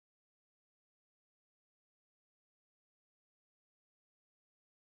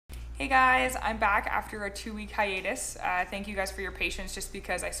Hey guys, I'm back after a 2-week hiatus. Thank you guys for your patience just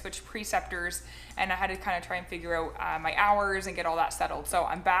because I switched preceptors and I had to kind of try and figure out my hours and get all that settled. So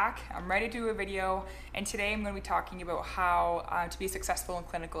I'm back, I'm ready to do a video, and today I'm going to be talking about how to be successful in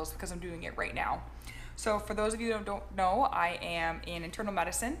clinicals because I'm doing it right now. So for those of you that don't know, I am in internal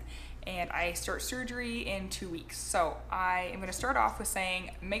medicine and I start surgery in 2 weeks. So I am gonna start off with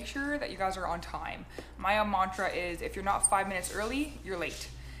saying, make sure that you guys are on time. My mantra is, if you're not 5 minutes early, you're late.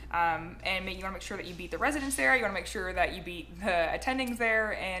 And you wanna make sure that you beat the residents there, you wanna make sure that you beat the attendings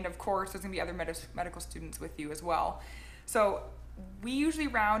there, and of course there's gonna be other medical students with you as well. So we usually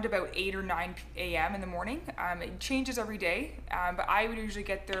round about 8 or 9 a.m. in the morning. It changes every day, but I would usually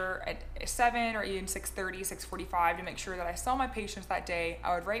get there at 7 or even 6:30, 6:45 to make sure that I saw my patients that day.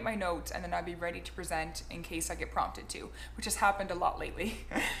 I would write my notes and then I'd be ready to present in case I get prompted to, which has happened a lot lately.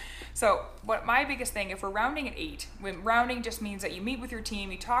 So what my biggest thing, if we're rounding at 8, when rounding just means that you meet with your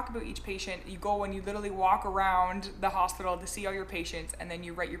team, you talk about each patient, you go and you literally walk around the hospital to see all your patients, and then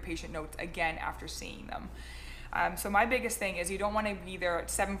you write your patient notes again after seeing them. So my biggest thing is you don't want to be there at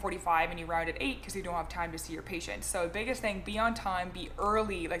 7:45 and you round at 8 because you don't have time to see your patients. So the biggest thing, be on time, be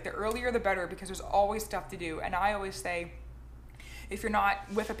early. Like the earlier the better, because there's always stuff to do. And I always say, if you're not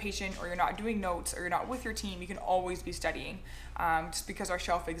with a patient or you're not doing notes or you're not with your team, you can always be studying. Just because our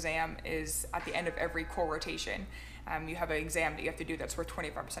shelf exam is at the end of every core rotation. You have an exam that you have to do that's worth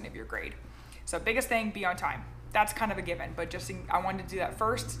 25% of your grade. So biggest thing, be on time. That's kind of a given, but I wanted to do that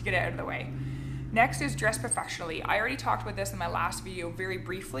first to get it out of the way. Next is dress professionally. I already talked about this in my last video very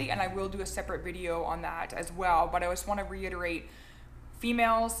briefly, and I will do a separate video on that as well, but I just want to reiterate,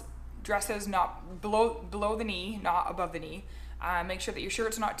 females, dresses not below the knee, not above the knee. Make sure that your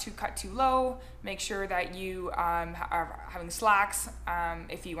shirt's not cut too low. Make sure that you are having slacks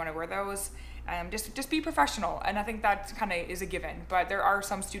if you want to wear those. Just be professional, and I think that kind of is a given, but there are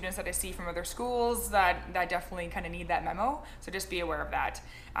some students that I see from other schools that definitely kind of need that memo, so just be aware of that.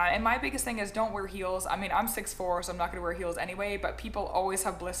 And my biggest thing is don't wear heels. I mean, I'm 6'4", so I'm not going to wear heels anyway, but people always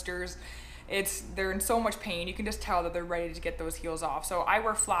have blisters. They're in so much pain, you can just tell that they're ready to get those heels off. So I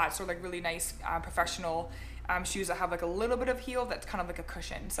wear flats, or like really nice professional shoes that have like a little bit of heel that's kind of like a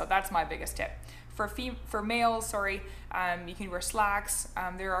cushion. So that's my biggest tip. For males, you can wear slacks.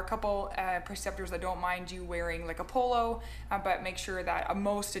 There are a couple preceptors that don't mind you wearing like a polo, but make sure that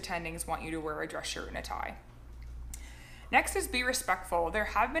most attendings want you to wear a dress shirt and a tie. Next is be respectful. There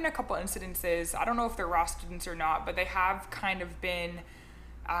have been a couple incidences, I don't know if they're raw students or not, but they have kind of been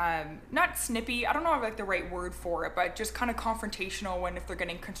not snippy, I don't know like the right word for it, but just kind of confrontational if they're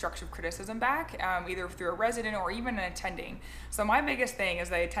getting constructive criticism back, either through a resident or even an attending. So my biggest thing is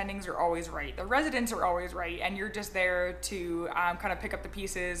the attendings are always right, the residents are always right, and you're just there to kind of pick up the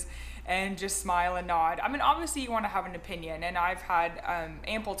pieces and just smile and nod. I mean, obviously you want to have an opinion, and I've had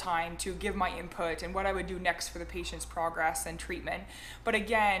ample time to give my input and what I would do next for the patient's progress and treatment. But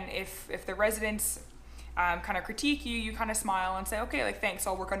again, if the residents kind of critique you, you kind of smile and say, okay, like thanks,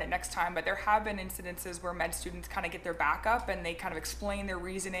 I'll work on it next time. But there have been incidences where med students kind of get their back up and they kind of explain their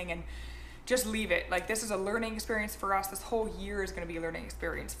reasoning and just leave it. Like, this is a learning experience for us. This whole year is going to be a learning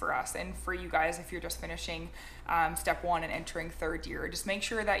experience for us and for you guys if you're just finishing step 1 and entering 3rd year. Just make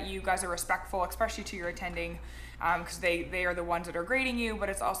sure that you guys are respectful, especially to your attending, because they are the ones that are grading you, but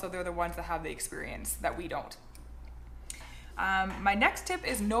it's also they're the ones that have the experience that we don't. My next tip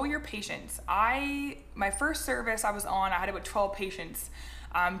is know your patients. My first service I was on, I had about 12 patients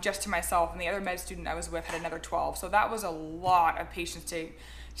just to myself, and the other med student I was with had another 12. So that was a lot of patients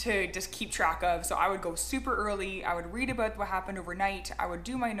to just keep track of. So I would go super early, I would read about what happened overnight, I would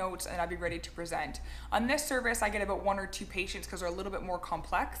do my notes, and I'd be ready to present. On this service, I get about 1 or 2 patients because they're a little bit more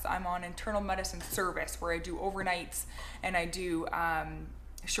complex. I'm on internal medicine service where I do overnights and I do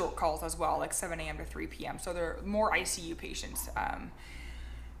short calls as well, like 7 a.m. to 3 p.m. So they're more ICU patients.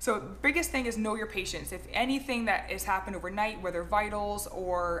 So biggest thing is know your patients. If anything that has happened overnight, whether vitals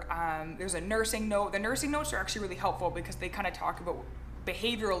or there's a nursing note, the nursing notes are actually really helpful because they kind of talk about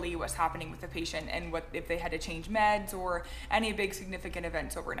behaviorally what's happening with the patient and what if they had to change meds or any big significant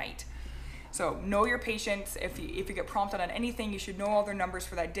events overnight. So know your patients. If you get prompted on anything, you should know all their numbers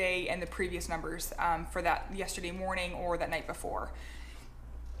for that day and the previous numbers for that yesterday morning or that night before.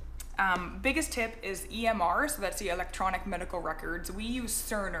 Biggest tip is EMR, so that's the electronic medical records. We use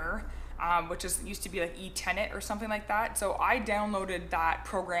Cerner, which used to be like eTenet or something like that. So I downloaded that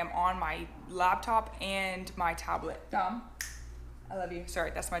program on my laptop and my tablet. I love you.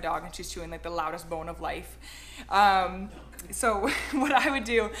 Sorry, that's my dog, and she's chewing like the loudest bone of life. So what I would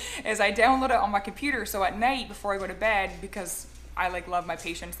do is I download it on my computer, so at night before I go to bed, because I like love my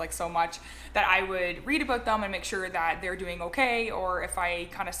patients like so much that I would read about them and make sure that they're doing okay, or if I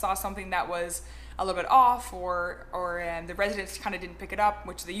kind of saw something that was a little bit off, or the residents kind of didn't pick it up,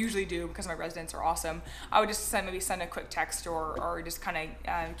 which they usually do because my residents are awesome, I would just maybe send a quick text or just kind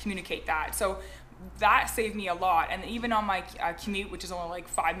of communicate that. So that saved me a lot. And even on my commute, which is only like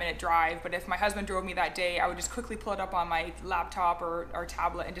 5-minute drive, but if my husband drove me that day, I would just quickly pull it up on my laptop or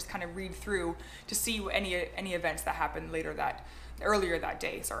tablet and just kind of read through to see any events that happened earlier that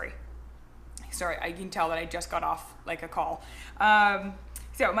day. Sorry, I can tell that I just got off like a call.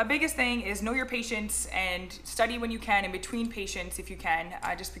 So my biggest thing is know your patients and study when you can in between patients if you can,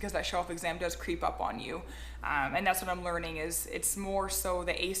 just because that show-off exam does creep up on you. And that's what I'm learning, is it's more so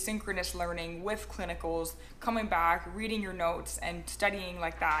the asynchronous learning with clinicals, coming back, reading your notes and studying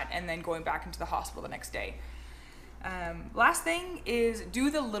like that, and then going back into the hospital the next day. Last thing is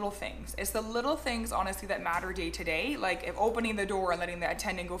do the little things. It's the little things, honestly, that matter day to day, like if opening the door and letting the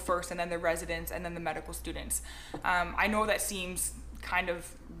attendant go first and then the residents and then the medical students. I know that seems kind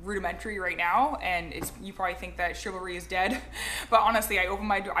of rudimentary right now, and you probably think that chivalry is dead, but honestly, I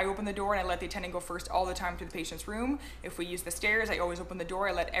open the door and I let the attendant go first all the time to the patient's room. If we use the stairs, I always open the door,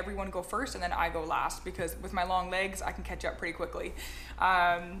 I let everyone go first, and then I go last, because with my long legs I can catch up pretty quickly.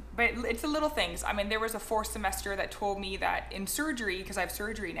 But it's the little things. I mean, there was a 4th semester that told me that in surgery, because I have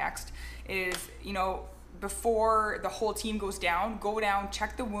surgery next, is, you know, before the whole team goes down, go down,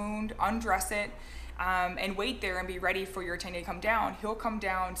 check the wound, undress it, and wait there and be ready for your attending to come down. He'll come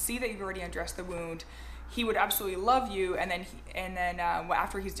down, see that you've already undressed the wound. He would absolutely love you, and then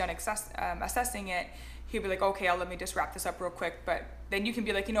after he's done assessing it, he'll be like, okay, let me just wrap this up real quick. But then you can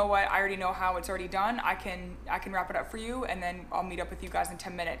be like, you know what, I already know how it's already done. I can wrap it up for you, and then I'll meet up with you guys in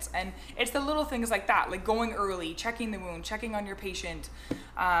 10 minutes. And it's the little things like that, like going early, checking the wound, checking on your patient.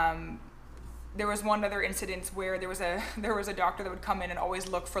 There was one other incident where there was a doctor that would come in and always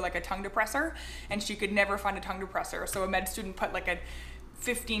look for like a tongue depressor, and she could never find a tongue depressor. So a med student put like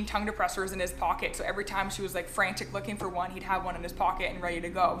 15 tongue depressors in his pocket. So every time she was like frantic looking for one, he'd have one in his pocket and ready to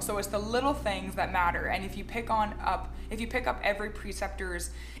go. So it's the little things that matter. And if you pick up every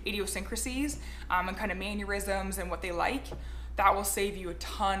preceptor's idiosyncrasies and kind of mannerisms and what they like, that will save you a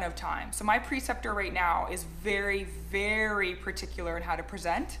ton of time. So my preceptor right now is very, very particular in how to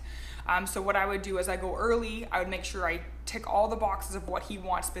present. So what I would do is I go early, I would make sure I tick all the boxes of what he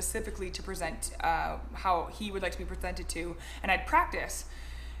wants specifically to present, how he would like to be presented to, and I'd practice.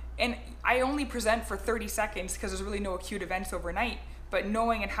 And I only present for 30 seconds because there's really no acute events overnight, but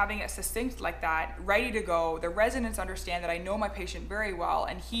knowing and having it succinct like that, ready to go, the residents understand that I know my patient very well,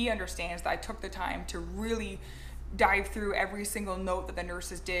 and he understands that I took the time to really dive through every single note that the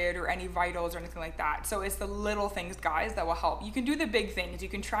nurses did or any vitals or anything like that. So it's the little things, guys, that will help. You can do the big things. You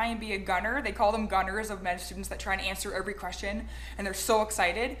can try and be a gunner. They call them gunners of med students that try and answer every question and they're so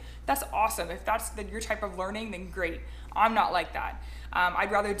excited. That's awesome. If that's your type of learning, then great. I'm not like that. I'd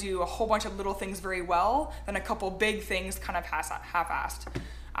rather do a whole bunch of little things very well than a couple big things kind of half-assed.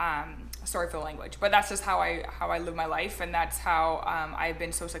 Sorry for the language, but that's just how I live my life, and that's how I've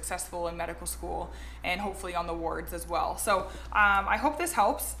been so successful in medical school and hopefully on the wards as well. So I hope this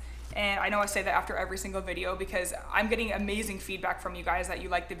helps. And I know I say that after every single video because I'm getting amazing feedback from you guys that you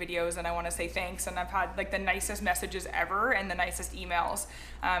like the videos, and I want to say thanks. And I've had like the nicest messages ever and the nicest emails.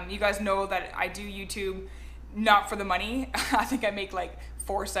 You guys know that I do YouTube not for the money. I think I make like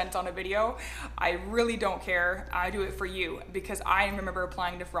 4 cents on a video. I really don't care. I do it for you because I remember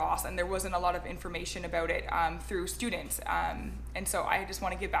applying to Frost and there wasn't a lot of information about it through students. And so I just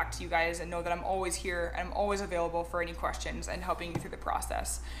want to give back to you guys and know that I'm always here and I'm always available for any questions and helping you through the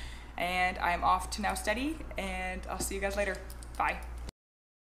process. And I'm off to now study, and I'll see you guys later. Bye.